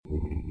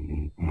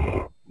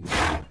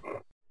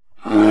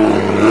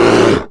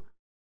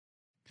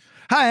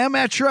Hi, I'm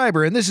Matt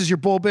Schreiber, and this is your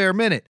Bull Bear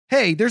Minute.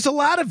 Hey, there's a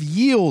lot of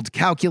yield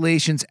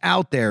calculations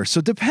out there, so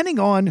depending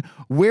on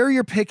where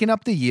you're picking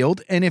up the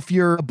yield, and if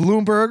you're a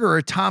Bloomberg or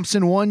a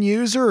Thompson One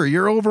user, or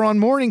you're over on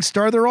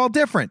Morningstar, they're all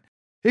different.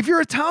 If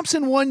you're a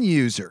Thompson One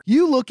user,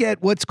 you look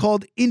at what's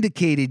called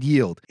indicated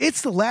yield.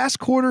 It's the last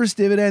quarter's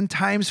dividend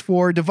times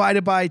 4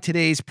 divided by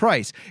today's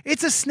price.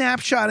 It's a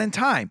snapshot in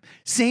time.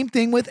 Same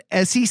thing with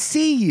SEC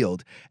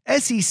yield.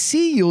 SEC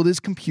yield is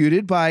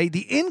computed by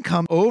the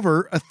income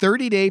over a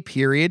 30-day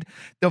period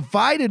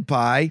divided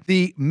by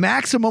the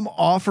maximum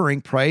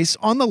offering price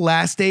on the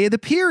last day of the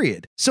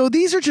period. So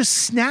these are just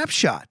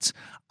snapshots.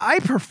 I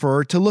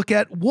prefer to look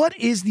at what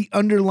is the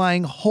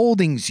underlying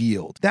holdings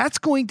yield. That's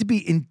going to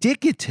be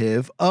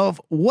indicative of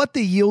what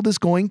the yield is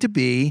going to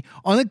be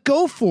on a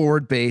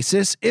go-forward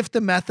basis if the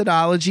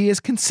methodology is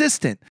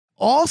consistent.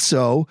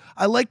 Also,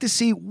 I like to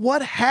see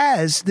what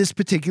has this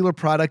particular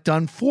product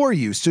done for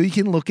you, so you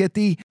can look at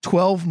the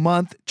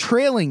 12-month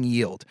trailing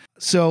yield.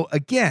 So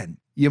again,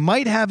 you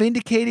might have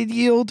indicated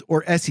yield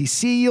or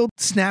SEC yield,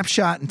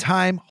 snapshot in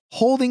time,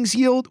 holdings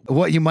yield,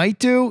 what you might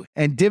do,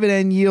 and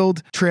dividend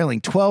yield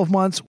trailing 12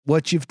 months,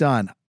 what you've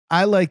done.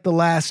 I like the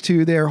last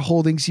two there,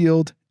 holdings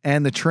yield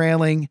and the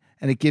trailing,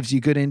 and it gives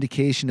you good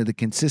indication of the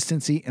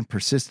consistency and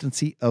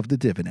persistency of the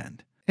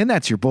dividend. And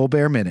that's your Bull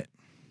Bear Minute.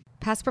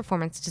 Past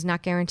performance does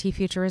not guarantee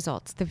future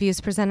results. The views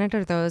presented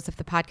are those of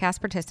the podcast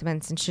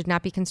participants and should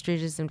not be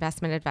construed as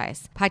investment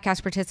advice.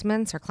 Podcast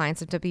participants or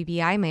clients of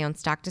WBI may own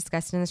stock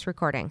discussed in this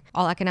recording.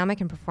 All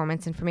economic and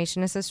performance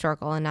information is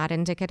historical and not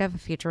indicative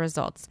of future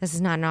results. This is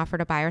not an offer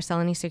to buy or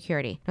sell any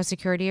security. No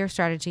security or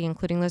strategy,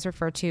 including those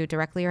referred to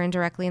directly or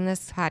indirectly in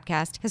this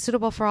podcast, is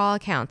suitable for all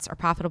accounts, are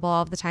profitable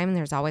all of the time, and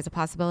there's always a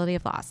possibility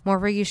of loss.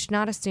 Moreover, you should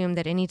not assume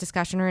that any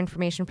discussion or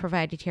information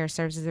provided here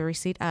serves as a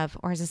receipt of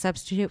or as a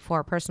substitute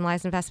for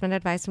personalized investment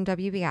advice from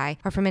WBI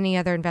or from any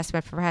other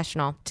investment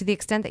professional. To the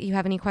extent that you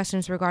have any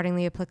questions regarding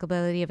the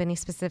applicability of any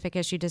specific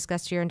issue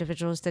discussed to your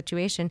individual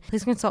situation,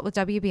 please consult with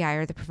WBI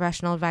or the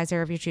professional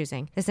advisor of your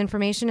choosing. This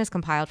information is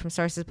compiled from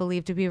sources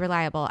believed to be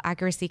reliable.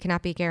 Accuracy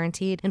cannot be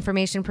guaranteed.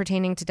 Information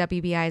pertaining to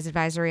WBI's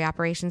advisory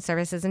operations,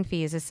 services, and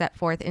fees is set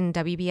forth in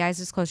WBI's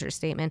disclosure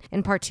statement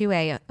in Part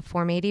 2A of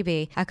Form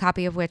ADB, a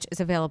copy of which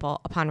is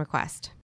available upon request.